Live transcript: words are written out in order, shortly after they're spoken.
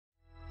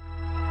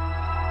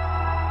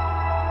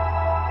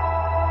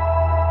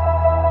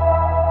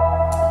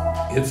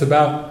it's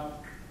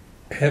about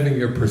having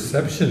your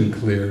perception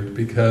cleared,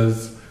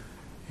 because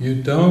you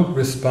don't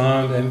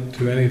respond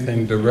to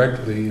anything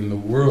directly in the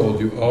world.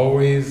 You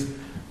always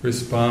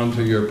respond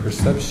to your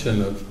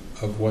perception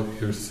of what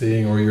you're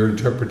seeing, or your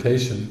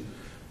interpretation.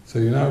 So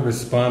you're not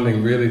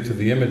responding really to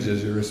the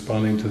images, you're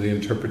responding to the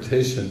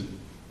interpretation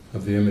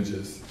of the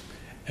images.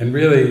 And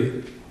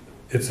really,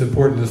 it's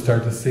important to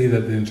start to see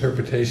that the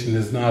interpretation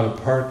is not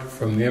apart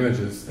from the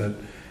images, that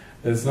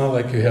it's not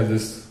like you have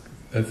this,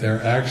 that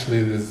there actually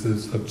is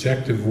this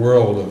objective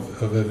world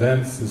of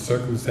events and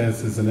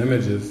circumstances and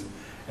images,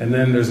 and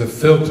then there's a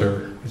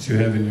filter that you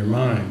have in your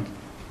mind,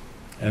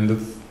 and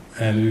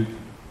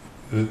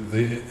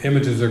the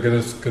images are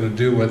going to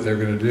do what they're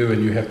going to do,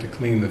 and you have to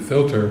clean the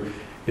filter.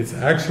 It's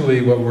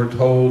actually what we're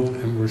told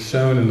and we're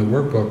shown in the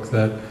workbook,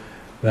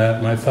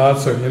 that my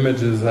thoughts are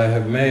images I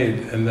have made,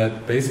 and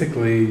that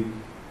basically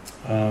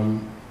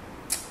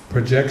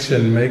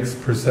projection makes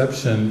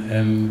perception,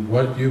 and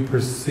what you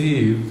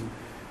perceive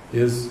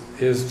is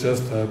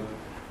just a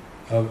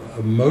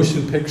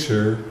motion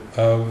picture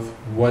of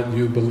what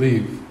you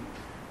believe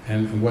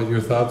and what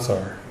your thoughts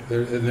are.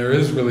 There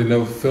is really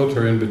no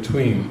filter in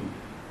between.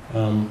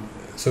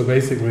 So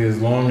basically,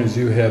 as long as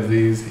you have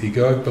these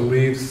egoic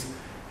beliefs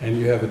and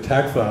you have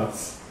attack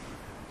thoughts,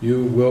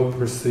 you will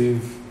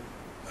perceive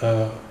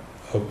a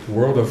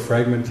world of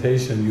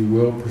fragmentation, you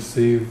will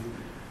perceive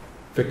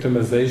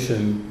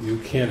victimization. You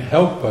can't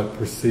help but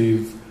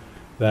perceive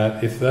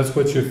that if that's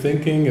what you're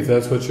thinking, if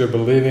that's what you're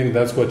believing,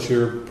 that's what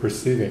you're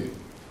perceiving.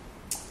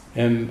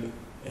 And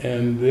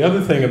the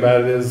other thing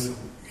about it is,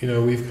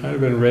 we've kind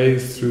of been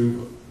raised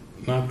through,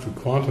 not through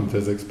quantum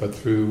physics, but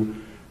through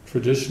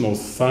traditional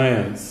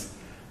science,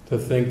 to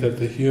think that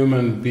the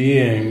human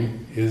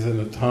being is an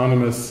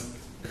autonomous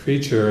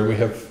creature, and we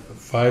have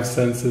 5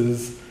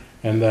 senses,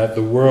 and that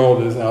the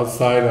world is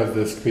outside of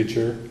this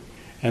creature,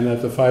 and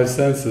that the 5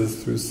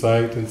 senses, through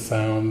sight and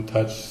sound,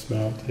 touch,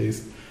 smell,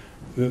 taste,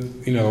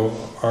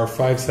 our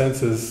 5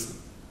 senses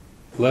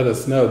let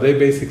us know. They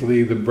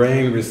basically, the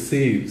brain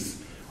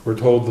receives. We're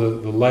told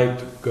the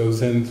light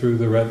goes in through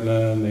the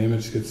retina and the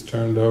image gets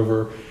turned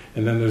over,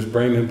 and then there's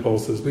brain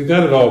impulses. We've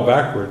got it all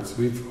backwards.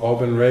 We've all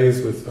been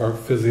raised with our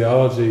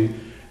physiology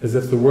as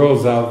if the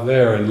world's out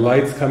there and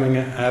light's coming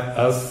at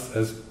us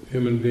as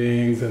human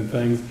beings and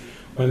things,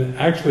 when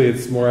actually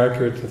it's more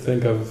accurate to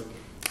think of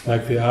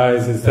like the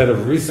eyes, instead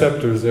of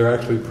receptors, they're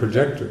actually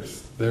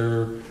projectors.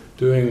 They're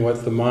doing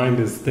what the mind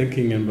is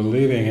thinking and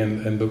believing,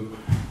 and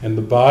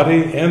the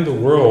body and the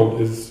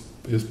world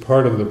is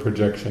part of the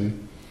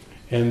projection.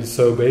 And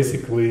so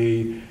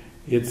basically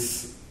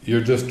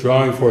you're just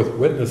drawing forth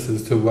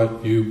witnesses to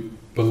what you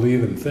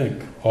believe and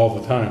think all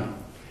the time.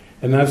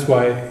 And that's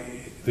why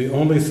the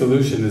only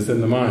solution is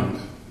in the mind.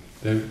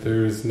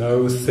 There is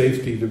no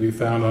safety to be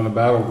found on a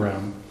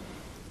battleground.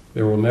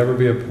 There will never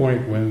be a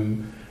point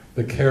when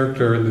the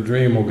character in the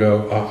dream will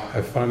go, "Oh,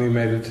 I finally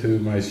made it to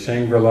my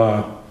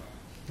Shangri-La,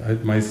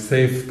 my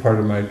safe part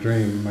of my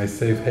dream, my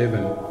safe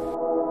haven."